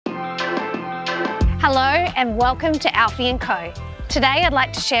Hello and welcome to Alfie&Co. Today I'd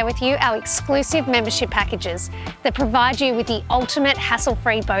like to share with you our exclusive membership packages that provide you with the ultimate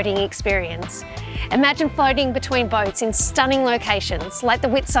hassle-free boating experience. Imagine floating between boats in stunning locations like the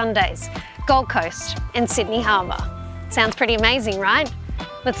Whitsundays, Gold Coast and Sydney Harbour. Sounds pretty amazing, right?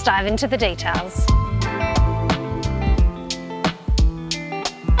 Let's dive into the details.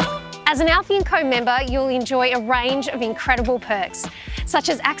 As an Alfie&Co member, you'll enjoy a range of incredible perks, such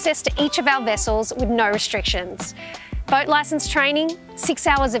as access to each of our vessels with no restrictions, boat licence training, 6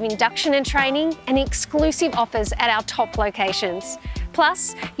 hours of induction and training, and exclusive offers at our top locations.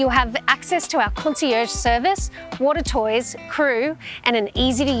 Plus, you'll have access to our concierge service, water toys, crew, and an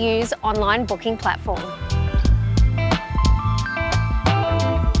easy-to-use online booking platform.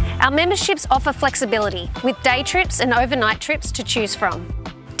 Our memberships offer flexibility, with day trips and overnight trips to choose from.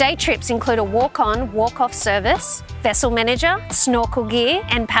 Day trips include a walk-on, walk-off service, vessel manager, snorkel gear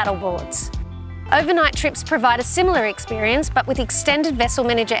and paddle boards. Overnight trips provide a similar experience but with extended vessel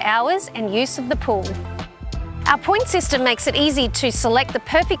manager hours and use of the pool. Our point system makes it easy to select the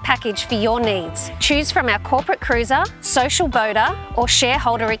perfect package for your needs. Choose from our corporate cruiser, social boater or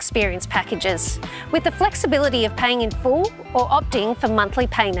shareholder experience packages, with the flexibility of paying in full or opting for monthly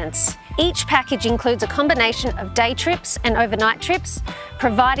payments. Each package includes a combination of day trips and overnight trips,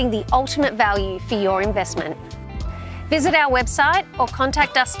 providing the ultimate value for your investment. Visit our website or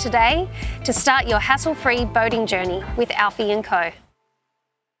contact us today to start your hassle-free boating journey with Alfie&Co.